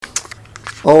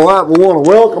All right, we want to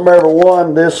welcome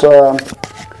everyone this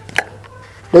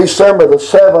December the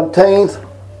 17th.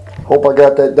 Hope I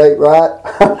got that date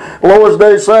right. Lord's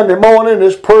Day Sunday morning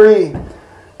is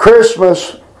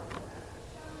pre-Christmas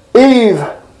Eve,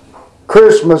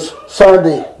 Christmas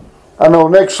Sunday. I know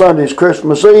next Sunday is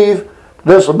Christmas Eve.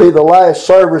 This will be the last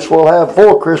service we'll have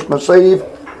for Christmas Eve.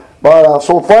 But I'm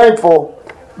so thankful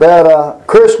that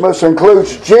Christmas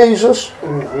includes Jesus.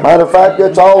 Matter of fact,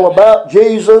 it's all about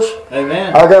Jesus.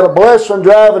 Amen. I got a blessing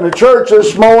driving to church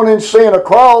this morning, seeing a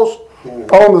cross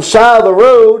on the side of the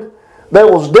road that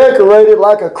was decorated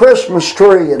like a Christmas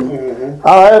tree. And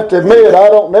I have to admit, I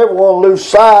don't never want to lose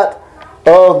sight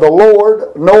of the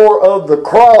Lord nor of the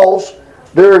cross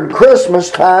during Christmas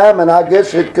time, and I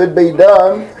guess it could be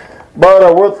done.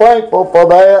 But we're thankful for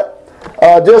that.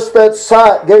 Just that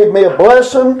sight gave me a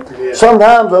blessing. Yeah.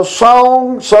 Sometimes a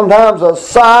song, sometimes a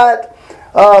sight,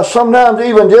 sometimes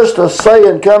even just a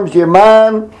saying comes to your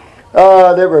mind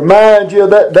that reminds you of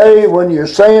that day when your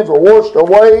sins were washed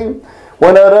away,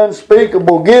 when that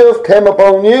unspeakable gift came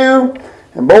upon you.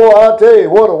 And boy, I tell you,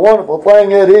 what a wonderful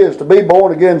thing it is to be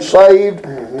born again saved,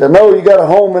 to know you got a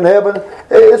home in heaven.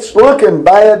 It's looking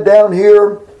bad down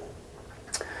here,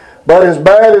 but as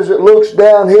bad as it looks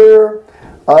down here,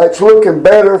 it's looking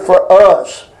better for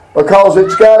us, because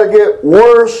it's got to get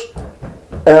worse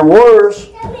and worse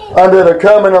under the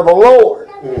coming of the Lord.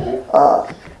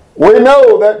 We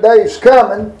know that day's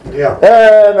coming,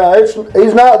 and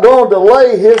He's not going to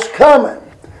delay His coming.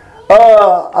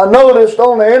 I noticed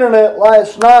on the internet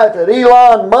last night that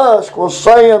Elon Musk was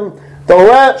saying the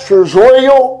rapture's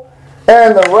real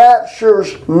and the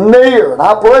rapture's near. And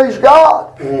I praise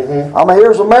God. I mean,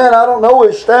 here's a man, I don't know,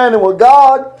 he's standing with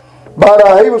God.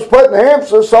 But he was putting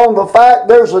emphasis on the fact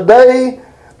there's a day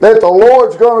that the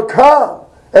Lord's going to come.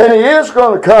 And He is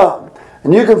going to come.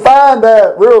 And you can find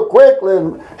that real quickly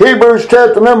in Hebrews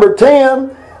chapter number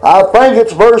 10. I think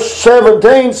it's verse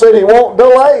 17 said He won't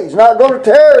delay. He's not going to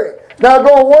tarry. He's not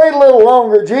going to wait a little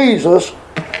longer, Jesus.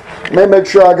 Let me make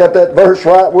sure I got that verse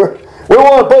right. We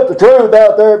want to put the truth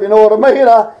out there, if you know what I mean.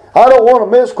 I don't want to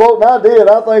misquote, and I did.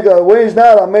 I think Wednesday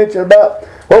night I mentioned about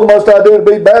what must I do to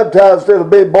be baptized instead of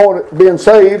being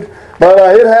saved?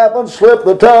 But it happens. Slip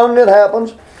the tongue. It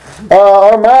happens.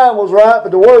 Our mind was right,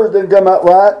 but the words didn't come out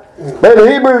right. But in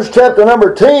Hebrews chapter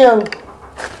number 10,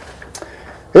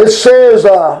 it says,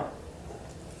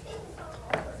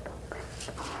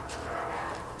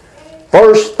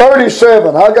 verse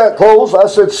 37. I got close. I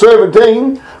said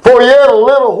 17. For yet a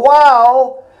little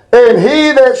while, and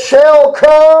He that shall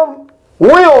come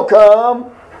will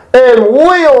come, and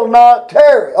will not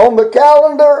tarry. On the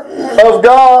calendar of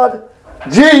God,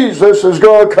 Jesus is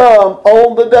going to come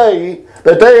on the day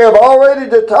that they have already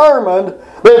determined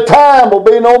that time will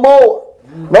be no more.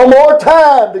 No more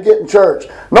time to get in church.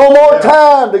 No more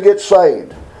time to get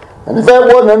saved. And if that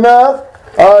wasn't enough,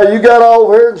 you got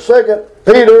over here in 2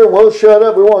 Peter, and we'll shut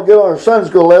up. We want to get on our Sunday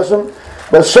school lesson.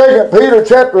 But 2 Peter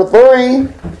chapter 3,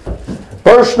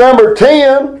 verse number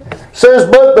 10, says,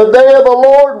 but the day of the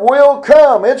Lord will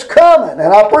come. It's coming.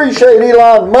 And I appreciate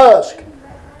Elon Musk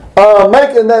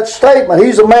making that statement.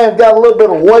 He's a man got a little bit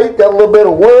of weight, got a little bit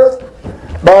of worth.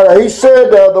 But he said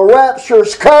the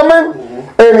rapture's coming,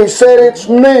 and he said it's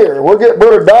near. We'll get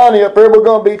Brother Donnie up here. We're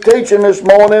going to be teaching this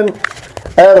morning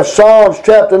out of Psalms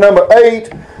chapter number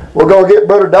 8. We're going to get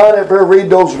Brother Donnie up here, read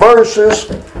those verses.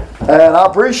 And I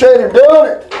appreciate him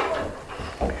doing it.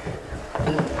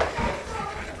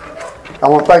 I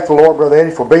want to thank the Lord, Brother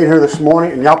Eddie, for being here this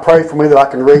morning. And y'all pray for me that I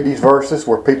can read these verses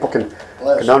where people can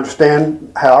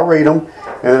understand how I read them.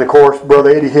 And then, of course, Brother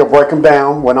Eddie, he'll break them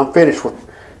down when I'm finished with.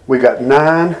 We got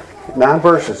nine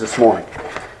verses this morning.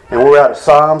 And we're out of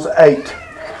Psalms 8.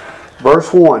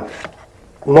 Verse 1.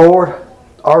 Lord,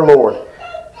 our Lord,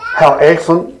 how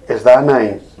excellent is Thy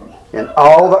name in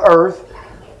all the earth,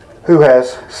 who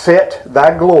has set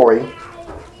Thy glory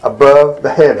above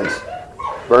the heavens.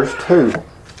 Verse 2.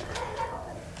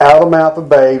 Out of the mouth of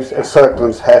babes and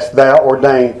sucklings hast Thou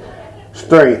ordained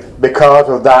strength because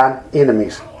of Thine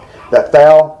enemies, that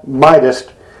Thou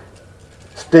mightest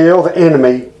still the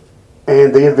enemy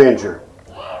and the avenger.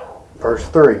 Verse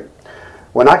 3.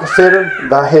 When I consider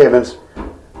Thy heavens,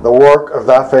 the work of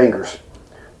Thy fingers,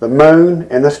 the moon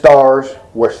and the stars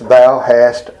which Thou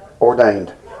hast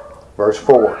ordained. Verse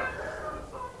 4.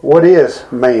 What is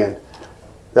man,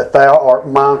 that Thou art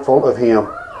mindful of him,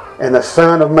 and the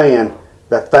Son of Man,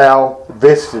 that Thou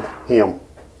visited him?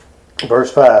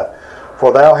 Verse 5.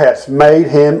 For Thou hast made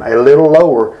him a little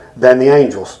lower than the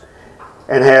angels,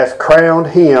 and hast crowned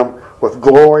him with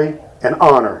glory and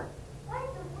honor.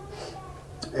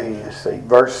 And let's see,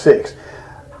 verse 6.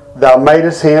 Thou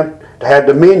madest him to have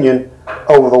dominion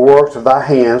over the works of thy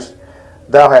hands.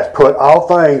 Thou hast put all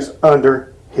things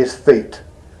under his feet.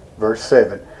 Verse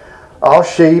 7. All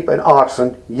sheep and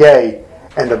oxen, yea,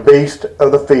 and the beast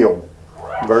of the field.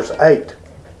 Verse 8.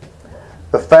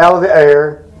 The fowl of the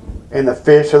air, and the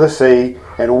fish of the sea,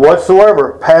 and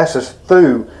whatsoever passes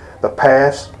through the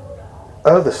paths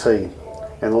of the sea.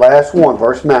 And the last one,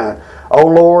 verse 9. O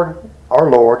Lord, our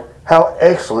Lord, how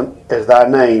excellent is thy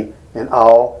name in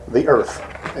all the earth.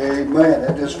 Amen.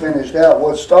 That just finished out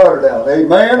what started out.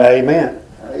 Amen? Amen.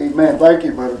 Amen. Thank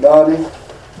you, Brother Donnie.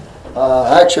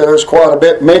 Actually, there's quite a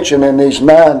bit mentioned in these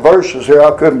 9 verses here.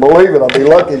 I couldn't believe it. I'll be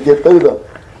lucky to get through the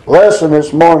lesson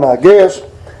this morning, I guess.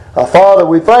 Father,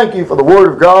 we thank you for the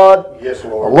Word of God. Yes,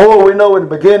 Lord. Lord, we know in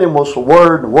the beginning was the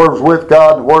Word, and the Word was with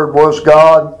God, and the Word was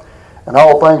God, and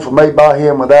all things were made by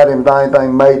Him. Without Him, not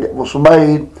anything made that was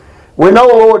made. We know,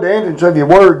 Lord, the entrance of your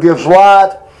Word gives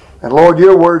light, and Lord,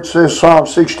 your Word says, Psalm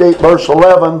 68, verse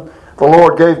 11, the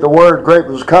Lord gave the Word, great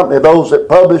was the company of those that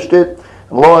published it.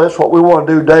 And Lord, that's what we want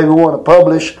to do today. We want to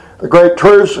publish the great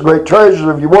truths, the great treasures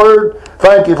of your Word.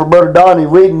 Thank you for Brother Donnie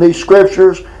reading these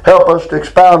scriptures. Help us to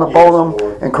expound upon them.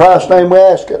 Lord. In Christ's name we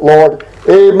ask it, Lord.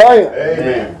 Amen.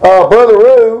 Amen. Brother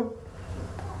Rue,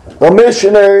 the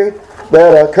missionary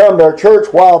that come to our church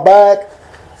a while back,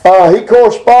 he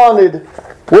corresponded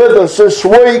with us this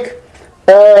week,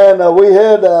 and we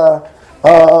had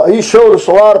he showed us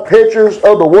a lot of pictures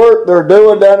of the work they're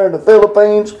doing down in the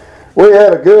Philippines. We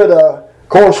had a good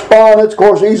correspondence. Of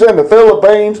course, he's in the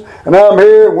Philippines, and I'm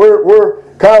here. We're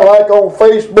kind of like on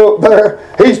Facebook there.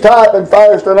 He's typing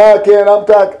faster than I can. I'm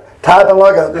typing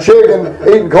like a chicken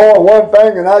eating corn one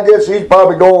finger, and I guess he's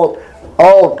probably going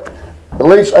all at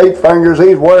least 8 fingers.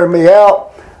 He's wearing me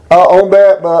out on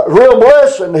that. But real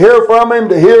blessing to hear from him,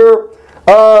 to hear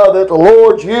that the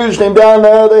Lord's used him down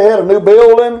there. They had a new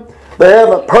building. They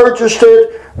haven't purchased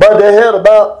it, but they had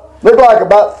looked like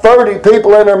about 30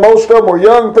 people in there. Most of them were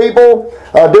young people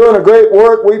doing a great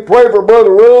work. We pray for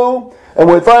Brother Rule, and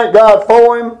we thank God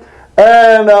for him.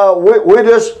 And we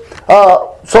just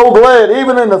so glad,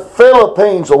 even in the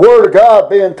Philippines, the Word of God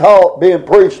being taught, being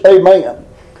preached. Amen.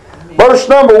 Verse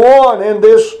number 1 in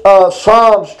this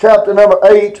Psalms chapter number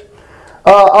 8,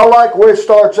 I like where it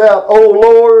starts out, O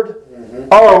Lord,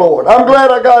 our Lord. I'm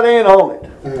glad I got in on it.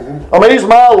 I mean, He's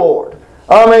my Lord.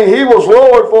 I mean, He was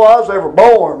Lord before I was ever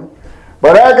born.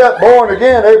 But I got born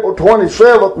again April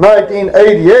 27th,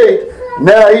 1988.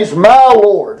 Now He's my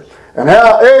Lord. And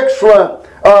how excellent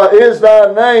is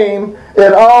thy name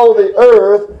in all the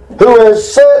earth, who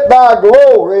has set thy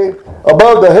glory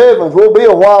above the heavens. We'll be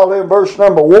a while in verse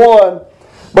number 1.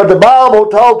 But the Bible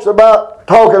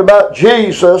talking about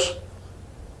Jesus,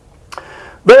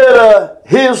 that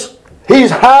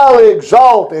He's highly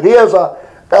exalted. He has a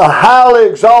highly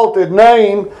exalted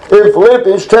name in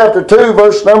Philippians chapter 2,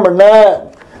 verse number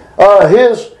 9.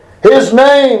 His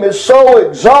name is so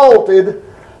exalted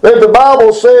that the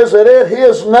Bible says that at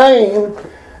His name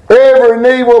every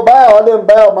knee will bow. I done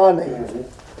bowed my knee.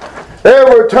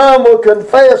 Every tongue will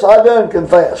confess. I done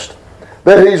confessed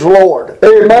that He's Lord.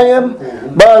 Amen.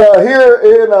 But here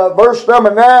in verse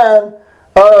number 9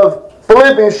 of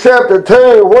Philippians chapter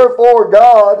 2, wherefore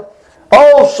God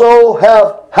also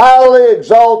have highly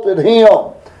exalted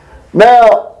Him.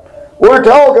 Now, we're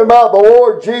talking about the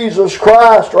Lord Jesus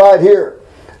Christ right here.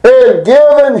 And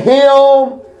given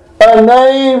Him a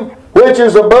name which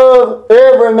is above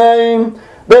every name,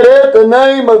 that at the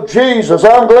name of Jesus,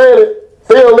 I'm glad it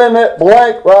filled in that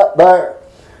blank right there.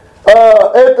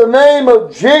 At the name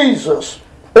of Jesus,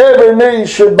 every knee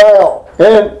should bow.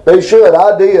 And they should.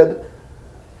 I did.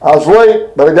 I was late,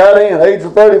 but I got in. Age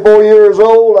of 34 years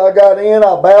old, I got in.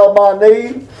 I bowed my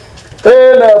knee.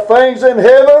 And things in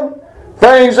heaven,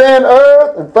 things in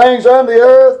earth, and things under the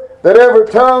earth, that every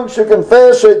tongue should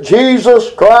confess that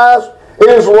Jesus Christ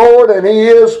is Lord, and He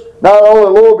is not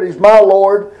only Lord, but He's my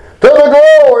Lord, to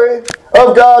the glory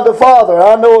of God the Father.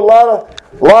 I know a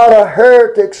lot of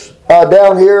heretics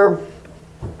down here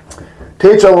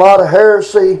teaching a lot of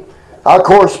heresy. I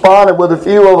corresponded with a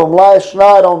few of them last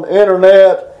night on the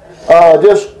internet.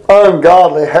 Just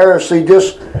ungodly heresy,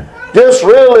 just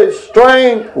really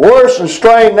worse than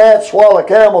strain gnats swallow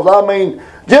camels. I mean,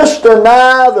 just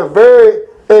deny the very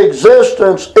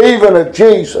existence even of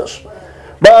Jesus.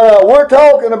 But we're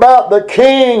talking about the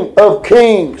King of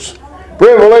Kings.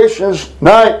 Revelations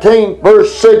 19,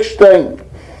 verse 16.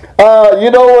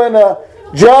 In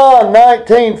John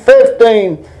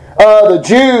 19:15, the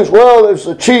Jews, there's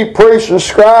the chief priests and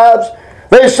scribes,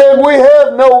 they said, we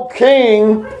have no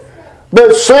king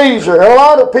but Caesar. A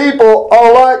lot of people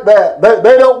are like that.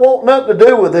 They don't want nothing to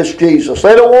do with this Jesus.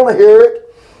 They don't want to hear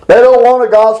it. They don't want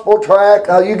a gospel tract.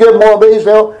 You give them one of these,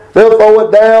 they'll throw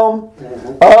it down.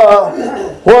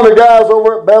 One of the guys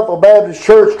over at Bethel Baptist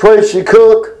Church, Tracy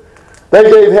Cook, they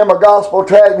gave him a gospel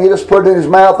tract and he just put it in his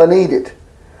mouth and eat it.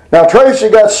 Now Tracy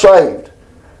got saved,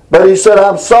 but he said,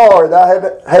 I'm sorry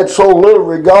that I had so little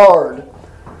regard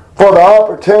for the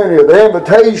opportunity, the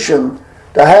invitation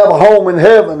to have a home in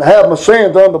heaven, to have my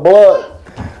sins under blood.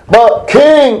 But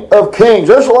King of Kings,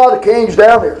 there's a lot of kings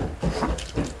down here.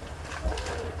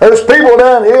 There's people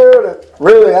down here that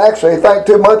really actually think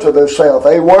too much of themselves.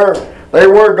 They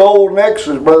wear gold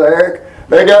necklaces, Brother Eric.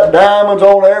 They got diamonds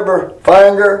on every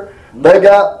finger. They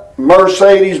got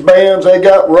Mercedes-Benz. They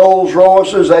got Rolls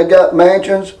Royces. They got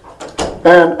mansions.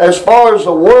 And as far as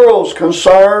the world's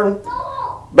concerned,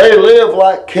 they live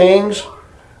like kings.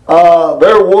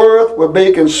 Their worth would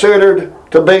be considered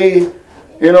to be,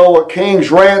 a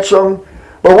king's ransom.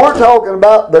 But we're talking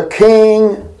about the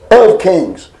King of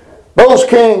Kings. Those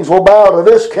kings will bow to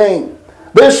this king.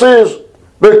 This is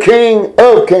the King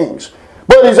of Kings.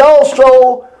 But he's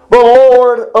also the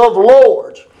Lord of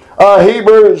Lords.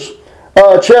 Hebrews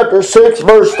chapter 6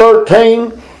 verse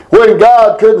 13, when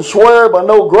God couldn't swear by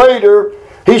no greater,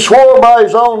 he swore by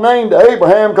his own name to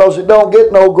Abraham because it don't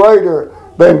get no greater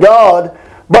than God.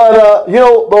 But, the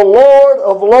Lord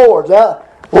of Lords.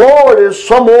 Lord is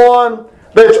someone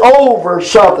that's over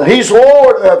something. He's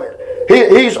Lord of it.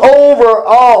 He's over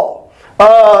all.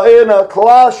 In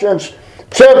Colossians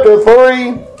chapter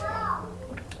 3,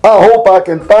 I hope I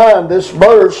can find this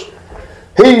verse.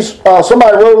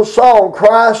 Somebody wrote a song,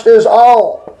 Christ is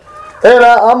all. And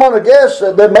I'm going to guess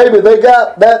that maybe they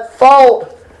got that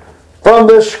thought from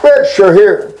this scripture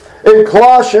here. In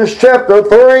Colossians chapter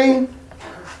 3,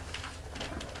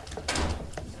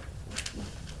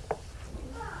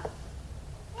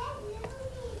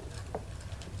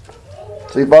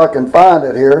 see if I can find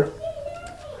it here.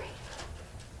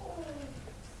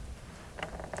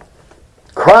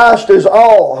 Christ is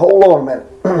all. Hold on a minute.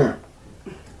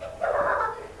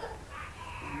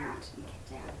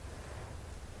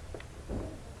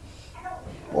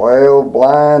 Well,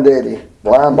 blind Eddie,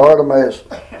 blind Bartimaeus.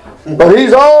 But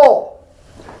he's all.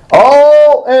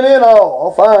 All and in all.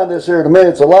 I'll find this here in a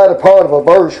minute. It's the latter part of a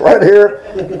verse right here.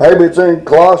 Maybe it's in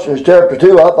Colossians chapter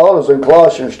 2. I thought it was in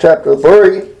Colossians chapter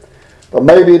 3. But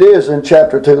maybe it is in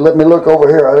chapter 2. Let me look over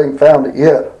here. I didn't found it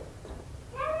yet.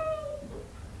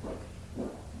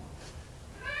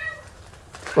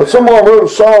 But someone wrote a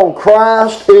song,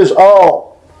 Christ is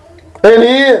all. And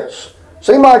he is.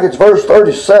 Seems like it's verse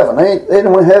 37. They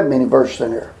don't have many verses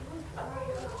in here.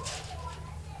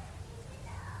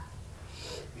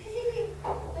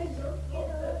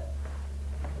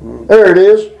 There it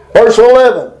is. Verse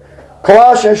 11.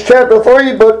 Colossians chapter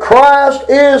 3, but Christ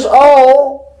is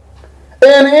all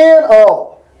and in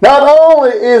all. Not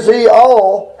only is he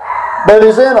all, but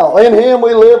he's in all. In him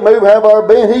we live, move, have our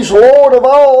being. He's Lord of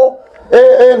all.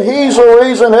 And he's the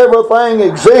reason everything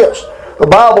exists. The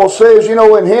Bible says, in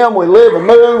him we live and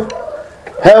move,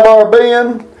 have our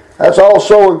being. That's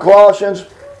also in Colossians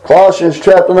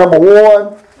chapter number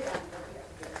 1.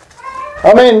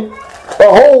 I mean, the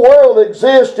whole world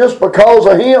exists just because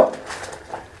of him.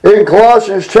 In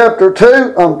Colossians chapter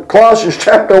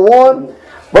 1,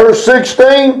 verse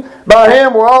 16, by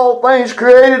him were all things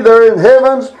created. They're in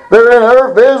heavens, they're in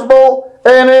earth, visible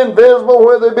and invisible,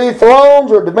 whether it be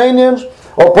thrones or dominions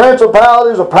or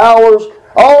principalities or powers.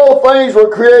 All things were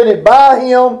created by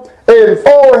him and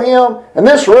for him. And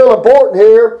this is real important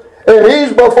here. And he's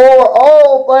before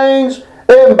all things,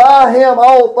 and by him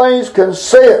all things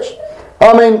consist.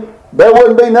 I mean, there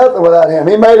wouldn't be nothing without him.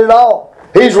 He made it all.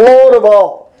 He's Lord of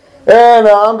all. And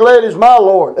I'm glad he's my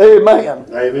Lord. Amen.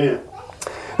 Amen.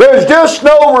 There's just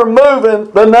no removing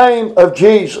the name of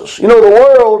Jesus. The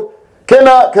world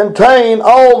cannot contain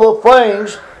all the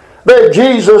things that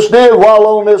Jesus did while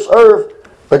on this earth.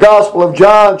 The Gospel of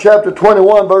John, chapter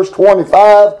 21, verse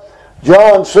 25.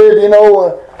 John said,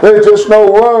 there's just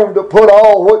no room to put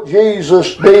all what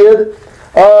Jesus did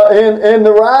in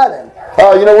the writing.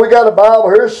 We got a Bible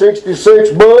here,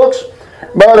 66 books.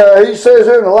 But he says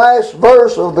here in the last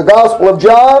verse of the Gospel of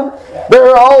John, there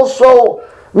are also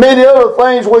many other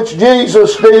things which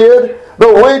Jesus did,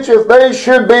 the which if they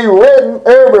should be written,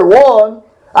 every one,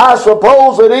 I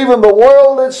suppose that even the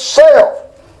world itself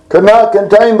could not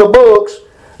contain the books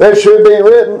that should be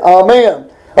written. Amen.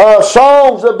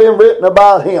 Songs have been written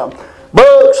about him.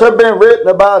 Books have been written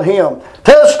about him.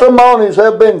 Testimonies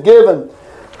have been given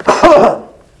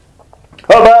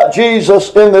about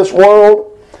Jesus in this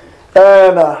world.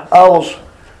 And I was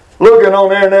looking on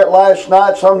the internet last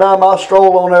night. Sometime I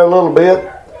strolled on there a little bit.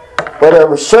 But there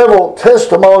were several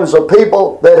testimonies of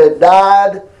people that had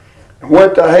died and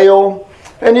went to hell.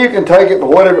 and you can take it for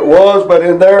whatever it was, but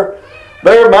in their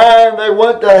mind, they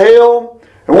went to hell.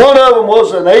 And one of them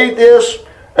was an atheist,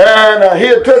 and he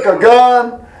had took a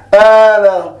gun,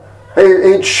 and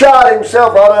he'd shot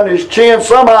himself right under his chin.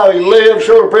 Somehow he lived.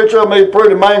 Showed a picture of him, he's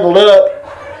pretty mangled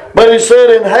up. But he said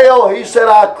in hell, he said,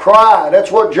 I cried. That's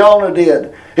what Jonah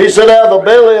did. He said, out of the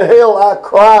belly of hell, I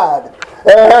cried.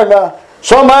 And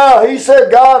somehow he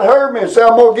said, God heard me and said,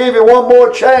 I'm going to give you one more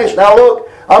chance. Now look,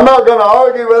 I'm not going to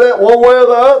argue with that one way or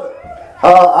the other.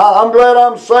 I'm glad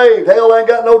I'm saved. Hell ain't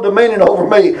got no dominion over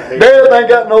me. Death ain't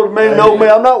got no dominion over me.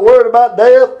 I'm not worried about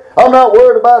death. I'm not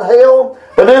worried about hell.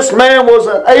 But this man was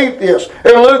an atheist.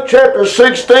 In Luke chapter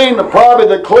 16, probably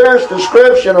the clearest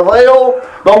description of hell,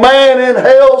 the man in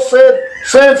hell said,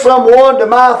 send someone to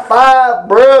my 5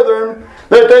 brethren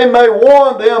that they may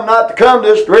warn them not to come to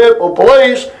this dreadful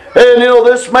place. And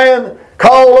this man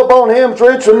called upon him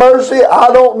for rich and mercy.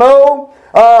 I don't know.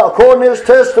 According to his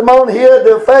testimony, he had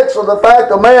the effects of the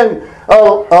fact of man,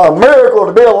 a miracle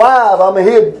to be alive. I mean,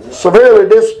 he had severely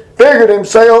disfigured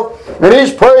himself, and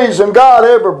he's praising God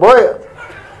every breath.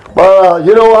 But, I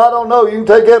don't know. You can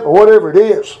take that for whatever it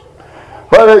is.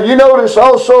 But you notice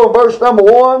also in verse number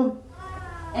 1.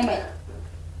 Amen.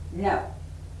 No.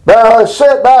 Thou hast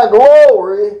set thy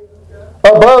glory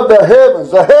above the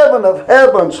heavens. The heaven of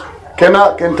heavens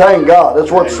cannot contain God.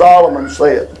 That's what Solomon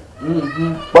said.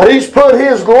 Mm-hmm. But he's put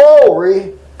his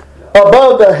glory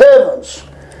above the heavens.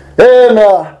 And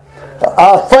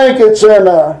I think it's in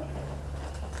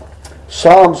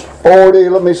Psalms 40.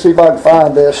 Let me see if I can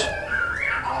find this.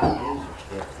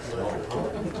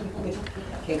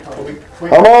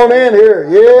 Come on in here.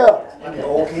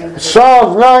 Yeah.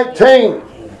 Psalms 19.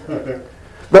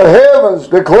 The heavens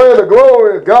declare the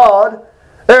glory of God,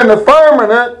 and the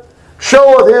firmament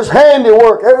showeth his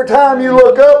handiwork. Every time you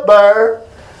look up there,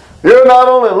 you're not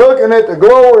only looking at the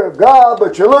glory of God,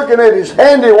 but you're looking at his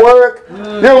handiwork.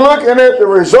 You're looking at the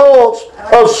results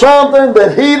of something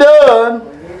that he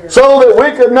done so that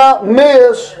we could not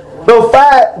miss the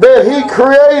fact that he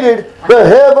created the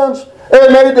heavens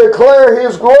and they declare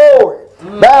his glory.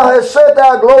 Thou hast set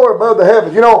thy glory above the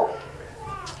heavens.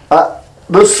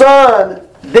 The sun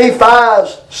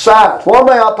defies science. One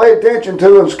thing I paid attention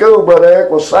to in school, Brother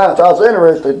Eric, was science. I was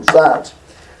interested in science.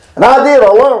 And I learned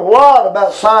a lot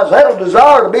about science. I had a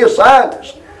desire to be a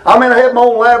scientist. I had my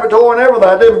own laboratory and everything.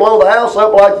 I didn't blow the house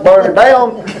up like to burn it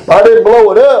down. I didn't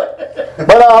blow it up.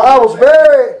 But I was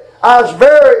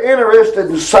very interested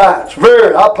in science.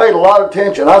 I paid a lot of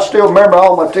attention. I still remember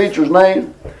all my teachers'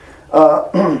 names.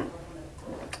 But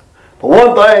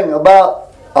one thing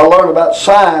I learned about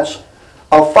science,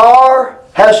 a fire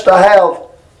has to have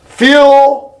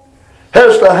fuel,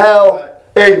 has to have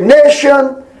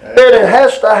ignition, and it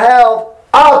has to have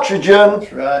oxygen.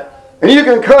 That's right. And you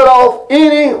can cut off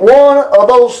any one of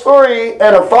those 3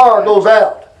 and a fire goes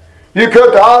out. You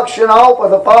cut the oxygen off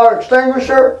with a fire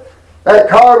extinguisher, that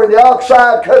carbon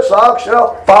dioxide cuts the oxygen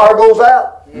off, fire goes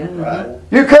out. Yeah. Right.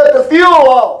 You cut the fuel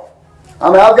off.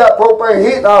 I've got propane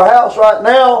heat in our house right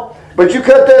now, but you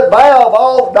cut that valve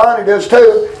off, Donnie does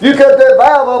too, you cut that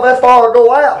valve off, that fire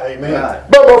go out. Amen.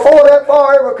 But before that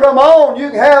fire ever come on, you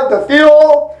can have the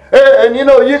fuel, and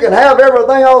you can have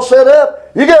everything all set up.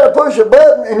 You got to push a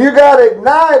button and you got to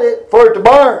ignite it for it to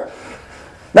burn.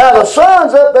 Now the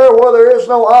sun's up there where there is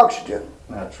no oxygen.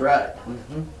 That's right.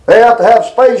 Mm-hmm. They have to have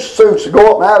space suits to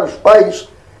go up in outer space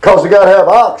because they got to have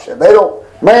oxygen.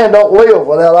 Man don't live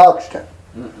without oxygen.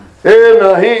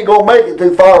 And he ain't going to make it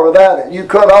too far without it. You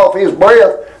cut off his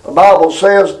breath, the Bible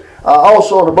says,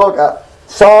 also in the book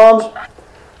Psalms,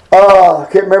 I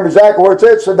can't remember exactly where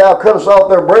it said, thou cuttest off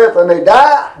their breath and they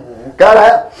die.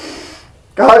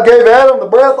 God gave Adam the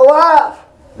breath of life.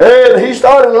 And he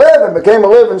started living, became a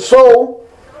living soul.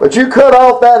 But you cut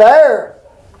off that air,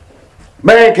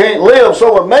 man can't live.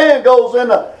 So when man goes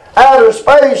into outer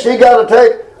space, he got to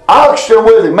take oxygen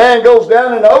with him. Man goes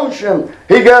down in the ocean,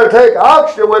 he got to take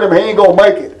oxygen with him. He ain't going to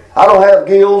make it. I don't have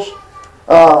gills.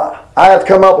 I have to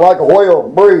come up like a whale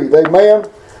and breathe. Amen.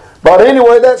 But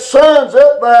anyway, that sun's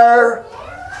up there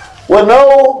with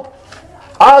no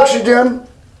oxygen,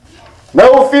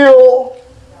 no fuel,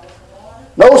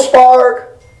 no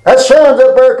spark. That sun's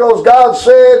up there because God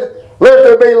said, let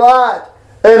there be light,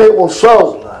 and it was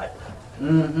so.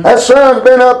 Mm-hmm. That sun's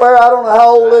been up there, I don't know how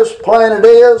old this planet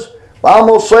is. I'm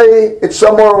going to say it's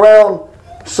somewhere around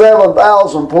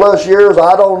 7,000 plus years.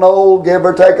 I don't know, give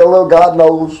or take a little, God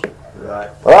knows. Right.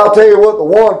 But I'll tell you what, the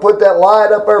one put that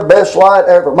light up there, best light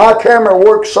ever. My camera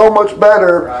works so much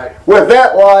better with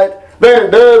that light than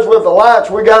it does with the lights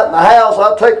we got in the house.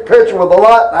 I'll take a picture with the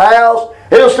light in the house.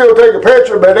 He'll still take a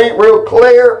picture, but it ain't real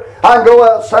clear. I can go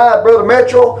outside, Brother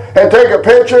Mitchell, and take a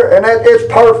picture, and it's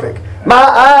perfect. My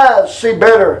eyes see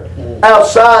better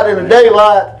outside in the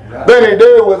daylight than they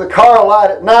do with a car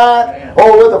light at night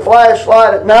or with a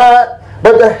flashlight at night.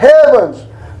 But the heavens,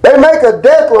 they make a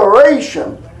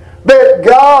declaration that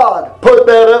God put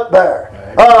that up there.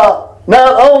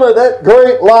 Not only that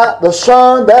great light, the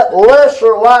sun, that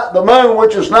lesser light, the moon,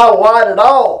 which is not a light at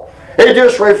all. It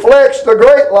just reflects the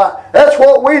great light. That's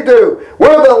what we do.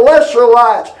 We're the lesser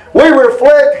lights. We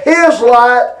reflect His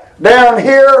light down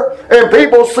here, and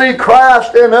people see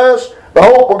Christ in us, the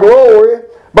hope of glory.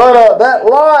 But that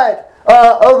light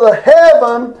of the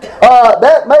heaven,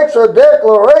 that makes a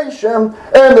declaration,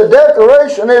 and the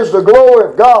declaration is the glory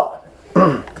of God.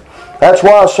 That's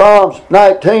why Psalms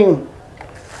 19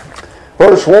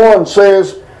 verse 1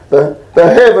 says, the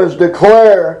heavens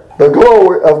declare the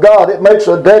glory of God. It makes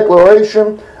a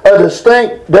declaration, a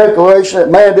distinct declaration that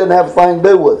man didn't have a thing to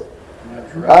do with it.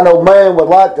 Right. I know man would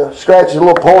like to scratch his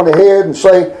little pointy head and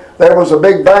say, there was a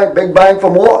big bang. Big bang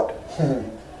from what?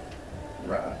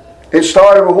 Right. It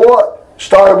started with what? It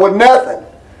started with nothing.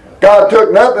 God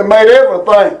took nothing, made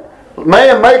everything.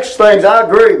 Man makes things, I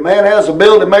agree. Man has the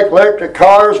ability to make electric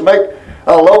cars, make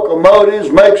locomotives,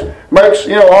 makes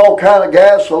all kind of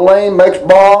gasoline, makes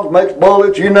bombs, makes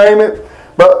bullets, you name it.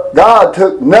 But God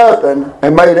took nothing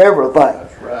and made everything.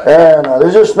 That's right. And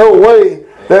there's just no way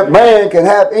that man can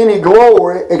have any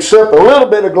glory except a little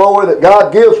bit of glory that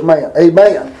God gives man.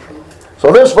 Amen.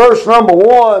 So this verse number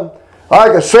 1,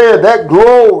 like I said, that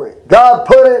glory, God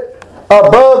put it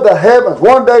above the heavens.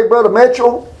 One day, Brother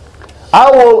Mitchell, I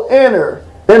will enter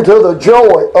into the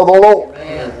joy of the Lord.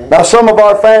 Amen. Now, some of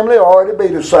our family already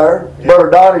beat us there. Yeah. Brother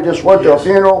Donnie just went to a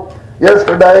funeral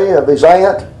yesterday of his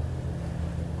aunt.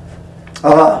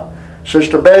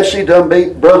 Sister Bessie done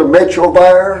beat Brother Mitchell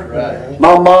there. Right.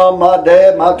 My mom, my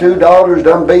dad, my 2 daughters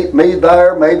done beat me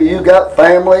there. Maybe you got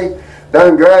family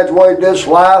done graduated this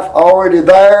life already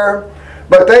there.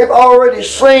 But they've already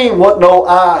seen what no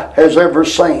eye has ever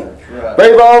seen. Right.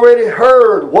 They've already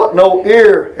heard what no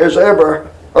ear has ever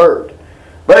heard.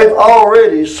 They've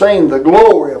already seen the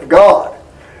glory of God.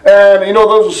 And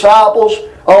those disciples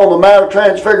on the Mount of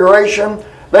Transfiguration,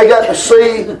 they got to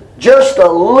see just a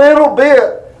little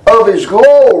bit of His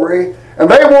glory, and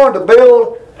they wanted to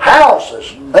build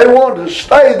houses. They wanted to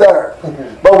stay there.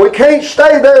 But we can't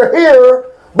stay there here,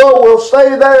 but we'll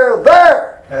stay there.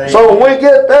 Amen. So when we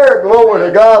get there, glory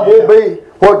to God, will be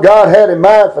what God had in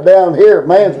mind for down here.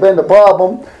 Man's been the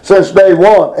problem since day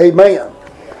one. Amen.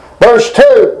 Verse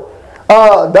 2.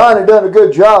 Donnie done a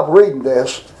good job reading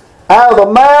this. Out of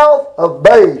the mouth of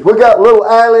babes. We got little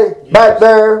Allie back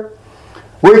there.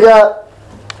 We got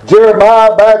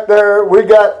Jeremiah back there. We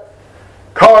got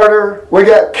Carter. We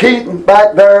got Keaton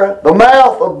back there. The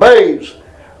mouth of babes.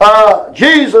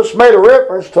 Jesus made a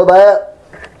reference to that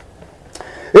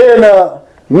in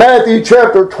Matthew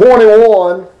chapter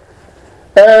 21.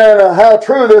 And how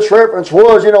true this reference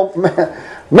was.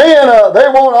 Men, they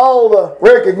want all the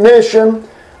recognition.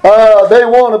 They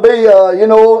want to be,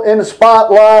 in the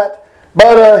spotlight.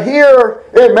 But here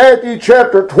in Matthew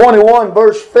chapter 21,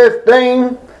 verse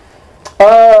 15,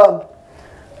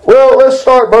 let's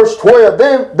start verse 12.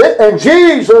 And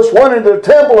Jesus went into the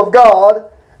temple of God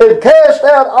and cast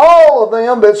out all of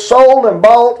them that sold and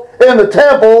bought in the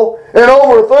temple and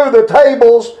overthrew the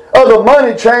tables of the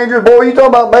money changers. Boy, you talking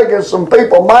about making some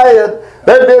people mad.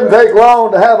 That didn't take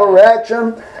long to have a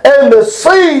reaction. And the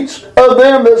seats of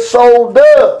them that sold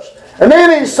doves. And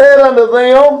then he said unto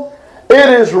them, it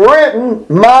is written,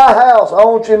 my house. I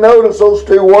want you to notice those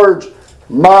 2 words,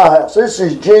 my house. This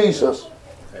is Jesus.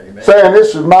 Amen. Saying,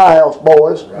 this is my house,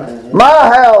 boys. Right.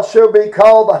 My house shall be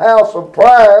called the house of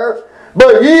prayer,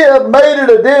 but ye have made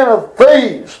it a den of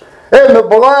thieves. And the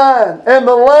blind and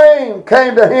the lame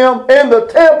came to him in the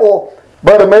temple,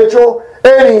 Brother Mitchell,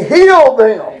 and he healed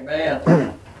them.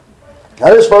 Amen. Now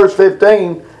this verse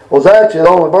 15 was actually the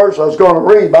only verse I was going to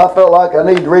read, but I felt like I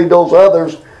need to read those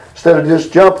others instead of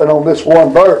just jumping on this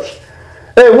one verse.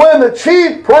 And when the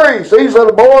chief priests, these are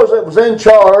the boys that was in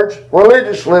charge,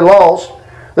 religiously lost,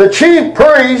 the chief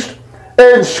priests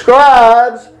and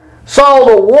scribes saw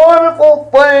the wonderful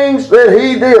things that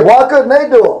he did. Why couldn't they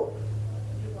do them?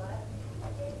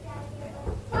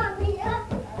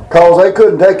 Because they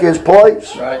couldn't take his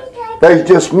place. Right. They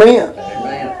just men.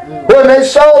 Amen. When they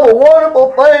saw the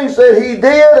wonderful things that he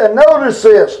did, and notice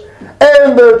this,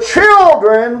 and the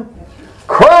children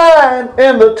crying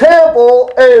in the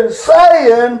temple and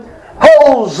saying,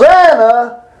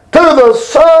 Hosanna to the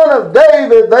Son of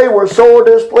David, they were sore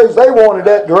displeased. They wanted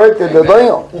that directed to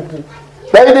them.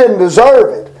 They didn't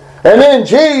deserve it. And then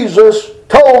Jesus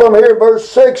told them here in verse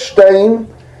 16,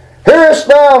 hearest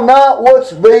thou not what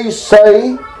these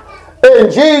say?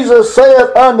 And Jesus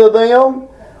saith unto them,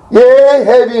 yea,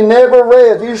 have ye never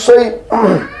read? You see,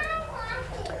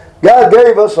 God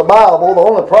gave us a Bible. The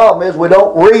only problem is we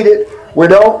don't read it, we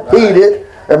don't heed it,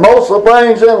 and most of the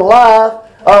things in life,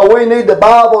 we need the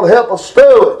Bible to help us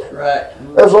through it. Right.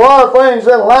 There's a lot of things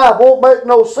in life won't make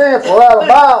no sense without a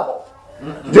Bible.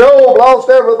 Job lost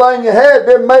everything he had.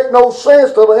 Didn't make no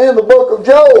sense till the end of the book of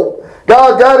Job.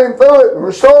 God got him through it and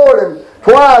restored him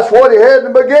twice what he had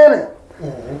in the beginning.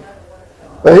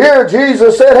 But here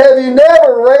Jesus said, have you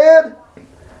never read,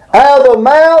 out of the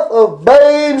mouth of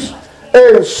babes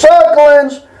and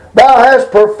sucklings thou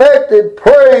hast perfected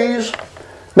praise.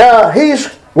 Now he's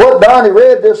what Donnie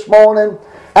read this morning.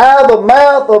 Out of the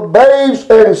mouth of babes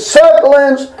and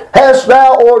sucklings hast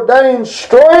thou ordained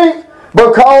strength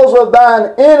because of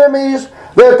thine enemies,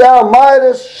 that thou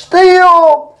mightest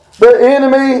steal the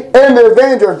enemy and the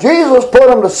avenger. Jesus put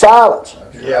them to silence.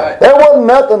 Yeah. There wasn't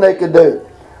nothing they could do.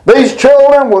 These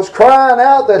children was crying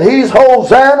out that he's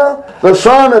Hosanna, the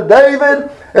Son of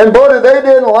David, and buddy, they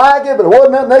didn't like it, but there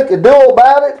wasn't nothing they could do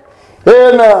about it.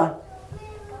 And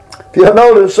if you'll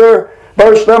notice, sir,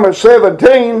 verse number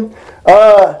 17,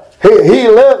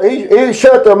 he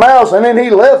shut their mouths, and then he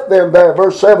left them there.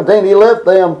 Verse 17, he left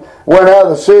them, went out of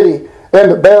the city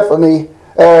into Bethany,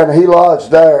 and he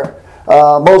lodged there.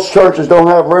 Most churches don't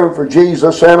have room for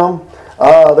Jesus in them.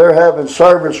 They're having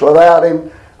service without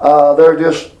him. They're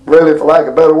just really, for lack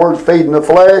of better words, feeding the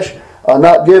flesh,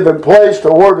 not giving place to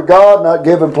the Word of God, not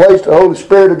giving place to the Holy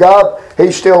Spirit of God.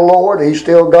 He's still Lord. He's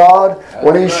still God.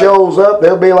 When He shows up,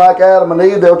 they'll be like Adam and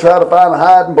Eve. They'll try to find a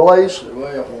hiding place.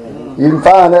 You can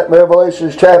find that in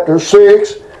Revelation chapter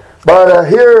 6. But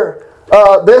here,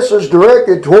 this is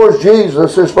directed towards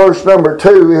Jesus. This verse number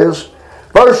 2 is.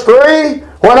 Verse 3,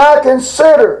 when I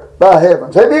consider thy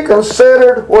heavens. Have you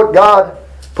considered what God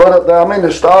put up there? I mean,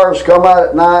 the stars come out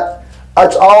at night.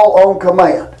 It's all on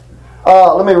command.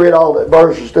 Let me read all the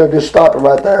verses. Just stop it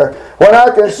right there. When I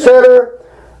consider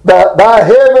thy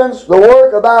heavens, the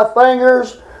work of thy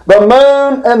fingers, the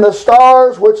moon and the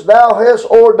stars which thou hast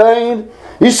ordained.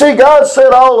 You see, God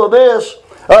set all of this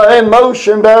in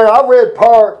motion there. I read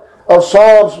part of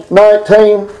Psalms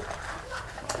 19.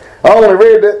 I only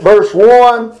read it, verse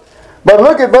 1. But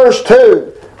look at verse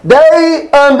 2. Day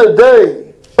unto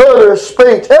day uttereth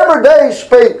speech. Every day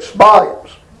speaks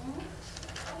volumes.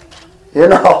 You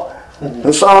know,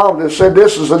 the psalm that said,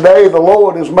 this is the day the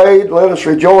Lord has made. Let us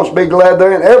rejoice, be glad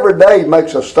therein. Every day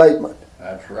makes a statement.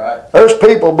 That's right. There's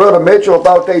people, Brother Mitchell,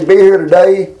 thought they'd be here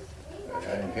today.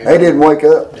 They didn't wake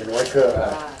up. Didn't wake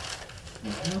up.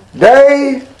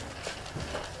 Day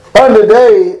unto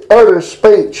day uttereth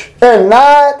speech, and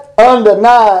night unto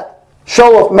night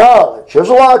showeth knowledge. There's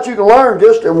a lot you can learn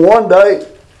just in one day.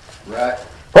 Right.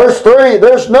 Verse 3,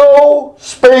 there's no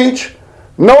speech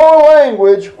nor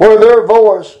language where their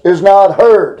voice is not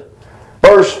heard.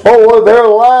 Verse 4, their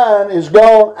line is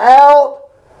gone out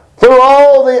through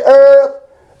all the earth,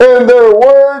 and their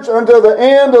words unto the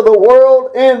end of the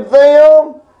world. In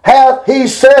them hath he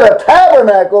set a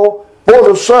tabernacle for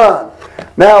the sun.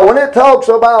 Now, when it talks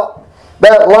about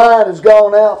that line is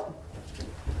gone out,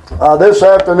 this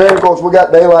afternoon, of course, we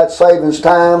got daylight savings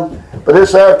time, but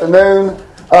this afternoon,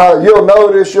 you'll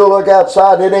notice, you'll look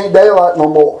outside, it ain't daylight no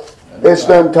more. It's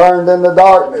done turned into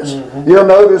darkness. You'll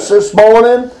notice this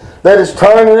morning that it's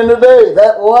turning into day.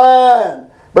 That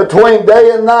line between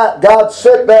day and night, God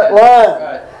set that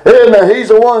line. And He's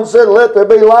the one who said, let there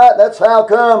be light. That's how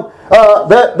come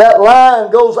that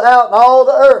line goes out in all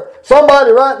the earth.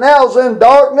 Somebody right now is in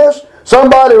darkness.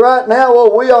 Somebody right now,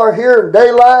 well, we are here in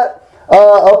daylight.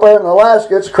 Up there in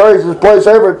Alaska, it's the craziest place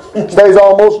ever. It stays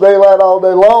almost daylight all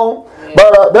day long.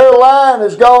 But their line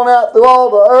has gone out through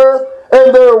all the earth,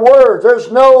 and their words.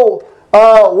 There's no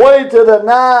way to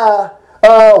deny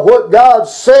what God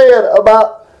said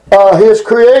about His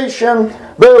creation.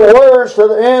 Their words to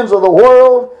the ends of the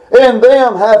world. In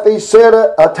them hath He set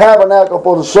a tabernacle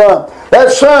for the sun.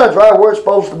 That sun's right where it's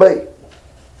supposed to be.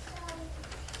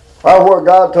 Right where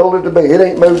God told it to be. It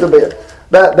ain't moved a bit.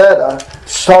 That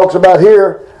talks about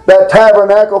here, that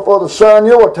tabernacle for the sun.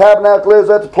 You know what tabernacle is?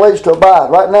 That's a place to abide.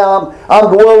 Right now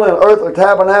I'm dwelling in an earthly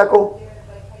tabernacle.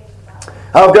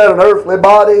 I've got an earthly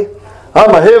body.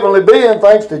 I'm a heavenly being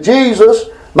thanks to Jesus.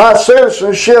 My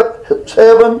citizenship is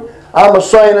heaven. I'm a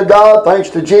saint of God thanks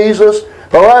to Jesus.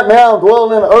 But right now I'm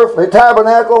dwelling in an earthly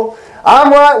tabernacle.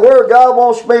 I'm right where God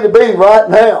wants me to be right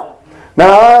now.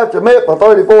 Now, I have to admit, for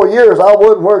 34 years, I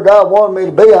wasn't where God wanted me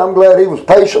to be. I'm glad He was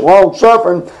patient,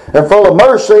 long-suffering, and full of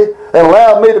mercy, and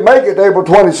allowed me to make it to April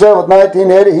 27th,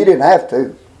 1980. He didn't have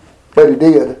to, but He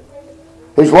did.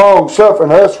 He's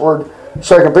long-suffering usward.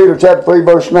 2 Peter chapter 3,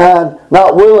 verse 9,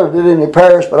 not willing that any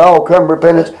perish, but all come to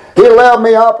repentance. He allowed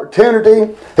me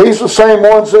opportunity. He's the same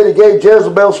one that He gave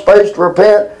Jezebel space to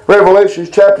repent. Revelation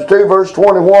chapter 2, verse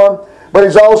 21. But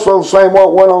He's also the same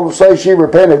one went on to say she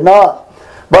repented not.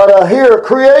 But here,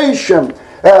 creation,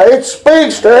 it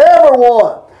speaks to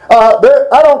everyone.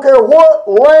 I don't care what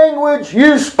language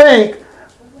you speak,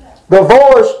 the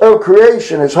voice of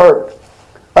creation is heard.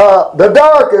 The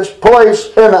darkest place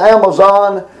in the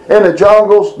Amazon, in the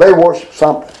jungles, they worship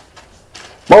something.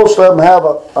 Most of them have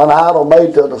an idol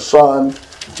made to the sun.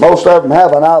 Most of them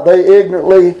have an idol. They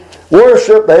ignorantly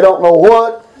worship. They don't know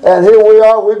what. And here we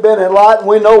are. We've been enlightened.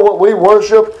 We know what we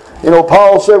worship.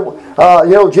 Paul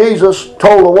said, Jesus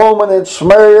told a woman in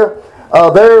Samaria,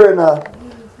 there in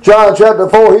John chapter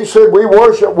 4, he said, we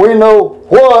worship, we know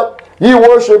what. You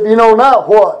worship, you know not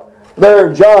what. There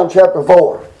in John chapter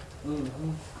 4.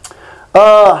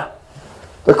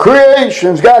 The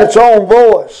creation's got its own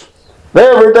voice.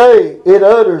 Every day it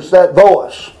utters that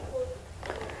voice.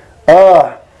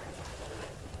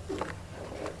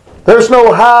 There's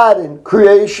no hiding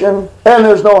creation, and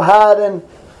there's no hiding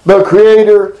the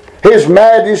Creator. His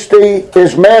majesty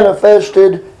is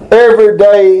manifested every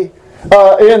day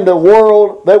in the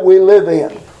world that we live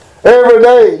in. Every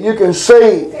day you can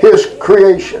see His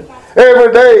creation.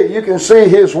 Every day you can see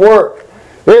His work.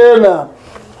 In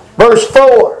verse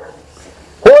 4,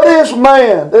 what is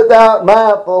man that thou art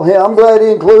mindful of him? I'm glad He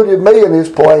included me in His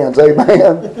plans.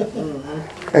 Amen.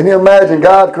 And you imagine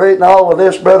God creating all of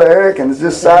this, Brother Eric, and just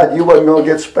decided you wasn't going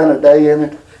to get to spend a day in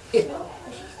it.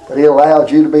 But He allowed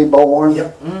you to be born,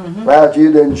 allowed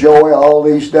you to enjoy all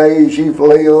these days you've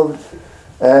lived,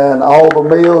 and all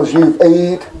the meals you've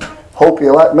eat. Hope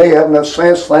you, like me, have enough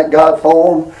sense. Thank God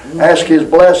for them. Ask His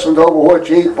blessings over what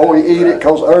you eat before you eat it,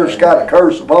 because the earth's got a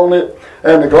curse upon it,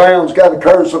 and the ground's got a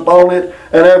curse upon it,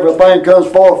 and everything comes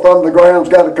forth from the ground's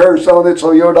got a curse on it,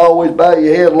 so you're to always bow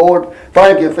your head. Lord,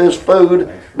 thank You for this food.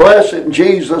 Bless it in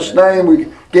Jesus' name. We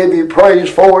give You praise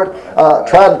for it.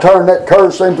 Try to turn that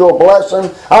curse into a blessing.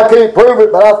 I can't prove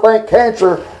it, but I think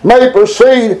cancer may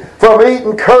proceed from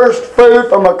eating cursed food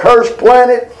from a cursed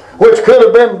planet, which could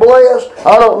have been blessed.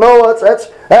 I don't know.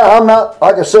 I'm not,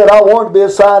 like I said, I wanted to be a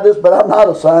scientist, but I'm not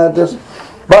a scientist.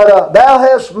 But thou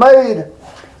hast made,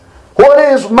 what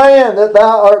is man that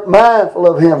thou art mindful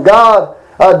of him? God,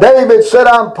 David said,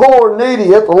 I'm poor and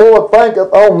needy, yet the Lord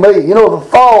thinketh on me. You know, the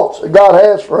thoughts that God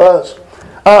has for us.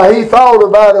 He thought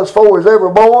about us before He was ever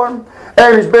born,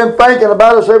 and He's been thinking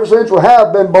about us ever since we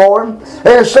have been born. And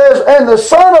it says, and the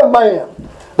Son of Man,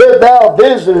 that thou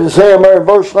visitest him, there in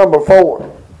verse number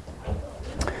 4.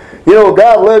 You know,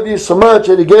 God loved you so much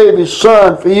that He gave His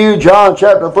Son for you, John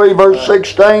chapter 3, verse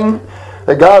 16,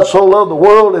 that God so loved the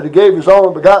world that He gave His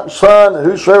only begotten Son, that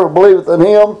whosoever believeth in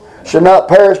Him should not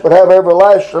perish but have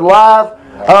everlasting life.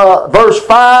 Verse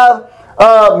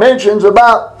 5 mentions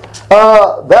about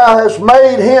thou hast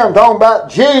made Him, talking about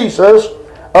Jesus,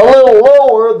 a little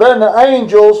lower than the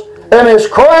angels, and hast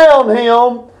crowned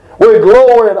Him with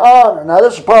glory and honor. Now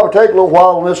this will probably take a little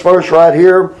while on this verse right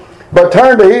here, but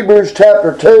turn to Hebrews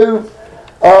chapter 2.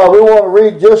 We want to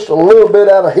read just a little bit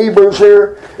out of Hebrews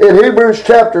here. In Hebrews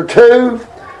chapter 2,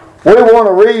 we want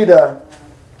to read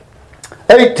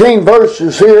 18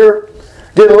 verses here.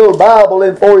 Get a little Bible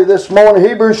in for you this morning.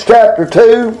 Hebrews chapter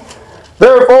 2.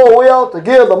 Therefore we ought to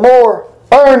give the more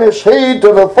earnest heed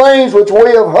to the things which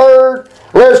we have heard,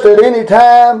 lest at any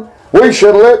time we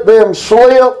should let them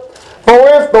slip. For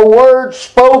if the word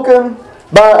spoken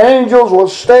by angels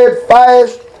was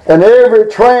steadfast, and every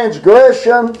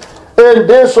transgression and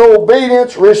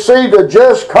disobedience received a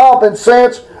just recompense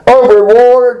of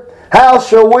reward, how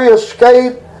shall we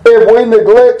escape if we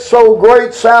neglect so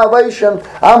great salvation?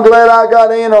 I'm glad I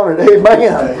got in on it.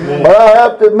 Amen. But I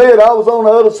have to admit, I was on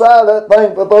the other side of that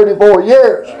thing for 34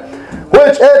 years.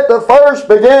 Which at the first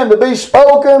began to be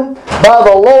spoken by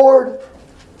the Lord.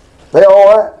 They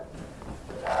all right?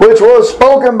 Which was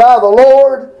spoken by the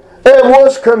Lord, and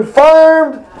was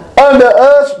confirmed unto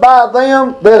us by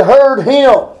them that heard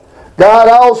Him. God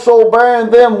also bearing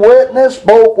them witness,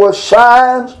 both with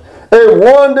signs and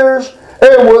wonders,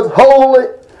 and with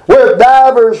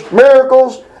divers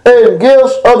miracles and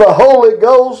gifts of the Holy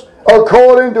Ghost,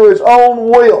 according to His own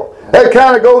will. That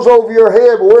kind of goes over your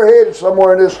head, but we're headed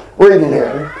somewhere in this reading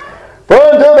here. For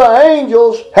unto the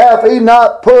angels hath He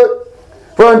not put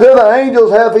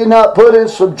in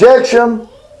subjection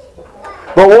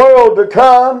the world to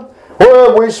come,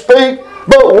 whereof we speak,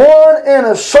 But one in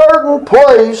a certain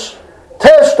place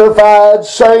testified,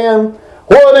 saying,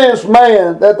 What is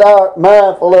man that thou art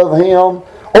mindful of him,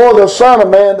 or the Son of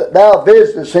Man that thou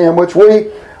visitest him? Which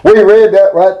we read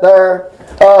that right there,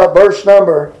 verse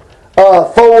number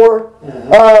 4.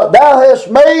 Thou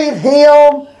hast made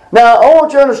him. Now I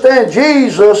want you to understand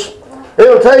Jesus.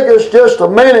 It'll take us just a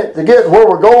minute to get where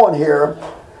we're going here.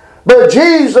 But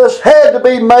Jesus had to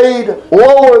be made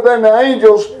lower than the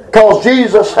angels because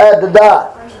Jesus had to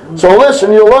die. So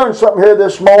listen, you'll learn something here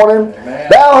this morning. Amen.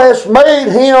 Thou hast made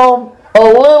him a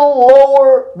little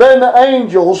lower than the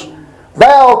angels.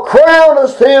 Thou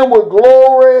crownest him with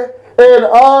glory and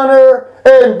honor,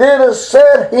 and didst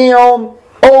set him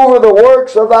over the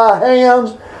works of thy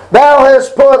hands. Thou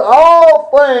hast put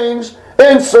all things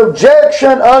in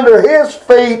subjection under his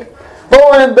feet.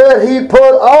 For in that he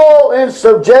put all in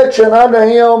subjection under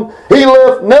him, he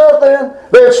left nothing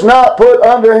that's not put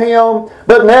under him.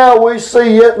 But now we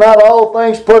see yet not all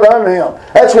things put under him.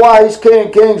 That's why he's King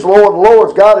of Kings, Lord of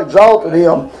Lords. God exalted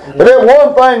him. But then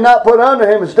one thing not put under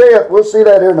him is death. We'll see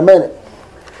that here in a minute.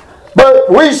 But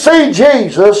we see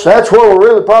Jesus, that's where we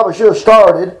really probably should have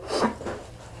started,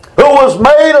 who was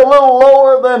made a little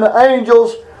lower than the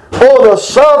angels for the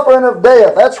suffering of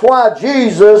death. That's why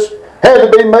Jesus had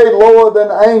to be made lower than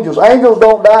the angels. Angels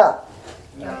don't die.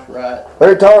 That's right.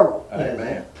 They're eternal.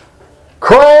 Amen.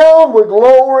 Crowned with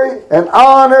glory and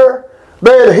honor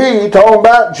that he, talking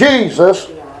about Jesus,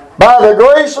 by the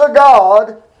grace of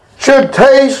God, should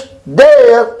taste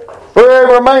death for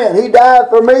every man. He died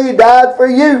for me, he died for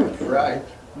you. That's right.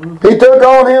 He took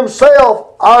on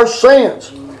himself our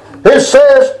sins. It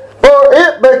says, for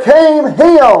it became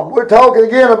him, we're talking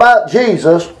again about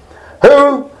Jesus,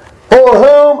 who for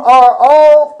whom are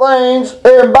all things,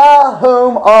 and by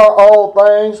whom are all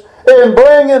things, in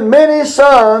bringing many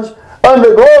sons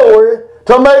unto glory,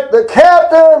 to make the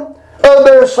captain of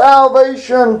their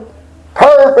salvation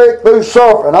perfect through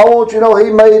suffering. I want you to know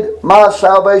he made my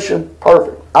salvation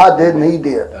perfect. I didn't, he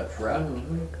did. That's right.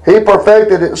 He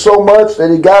perfected it so much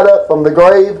that he got up from the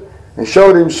grave and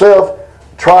showed himself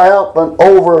triumphant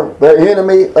over the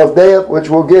enemy of death, which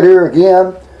we'll get here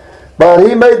again. But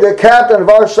he made the captain of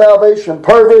our salvation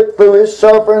perfect through his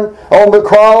suffering on the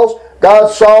cross.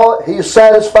 God saw it. He was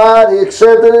satisfied. He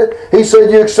accepted it. He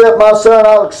said, you accept my son,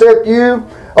 I'll accept you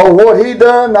on what he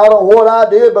done, not on what I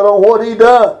did, but on what he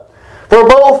done. For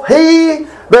both he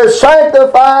that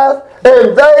sanctifieth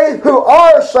and they who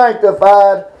are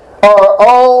sanctified are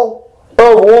all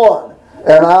of one.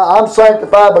 And I'm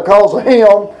sanctified because of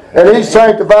him, and he's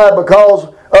sanctified because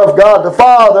of God the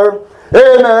Father.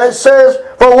 And it says,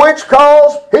 for which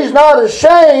cause he's not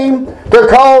ashamed to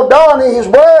call Donnie his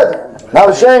brethren.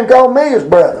 Not ashamed to call me his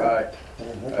brethren.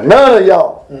 Right. None of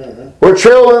y'all. We're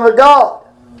children of God.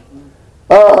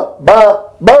 By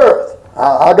birth.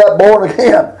 I got born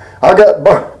again. I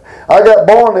got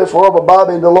born in this world by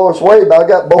Bobby and Dolores Wade, but I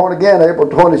got born again April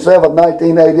 27,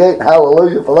 1988.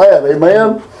 Hallelujah for that.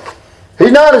 Amen.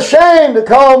 He's not ashamed to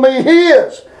call me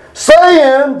his.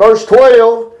 Saying, verse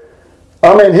 12,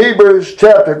 Hebrews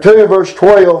chapter 2, verse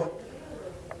 12,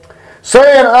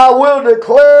 saying, I will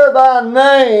declare thy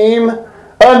name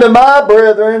unto my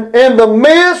brethren. In the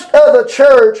midst of the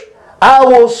church I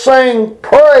will sing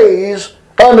praise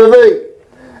unto thee.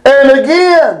 And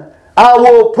again, I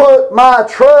will put my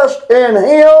trust in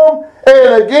him.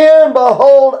 And again,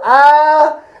 behold,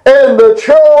 I and the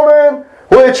children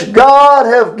which God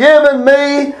hath given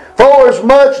me, for as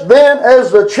much then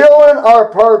as the children are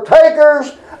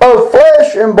partakers of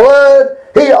flesh and blood,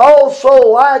 he also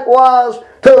likewise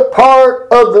took part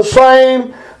of the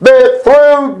same, that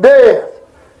through death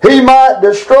he might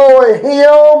destroy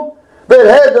him that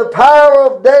had the power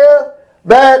of death,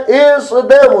 that is the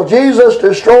devil. Jesus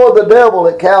destroyed the devil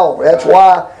at Calvary. That's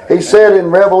why he said in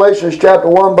Revelation chapter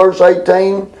 1 verse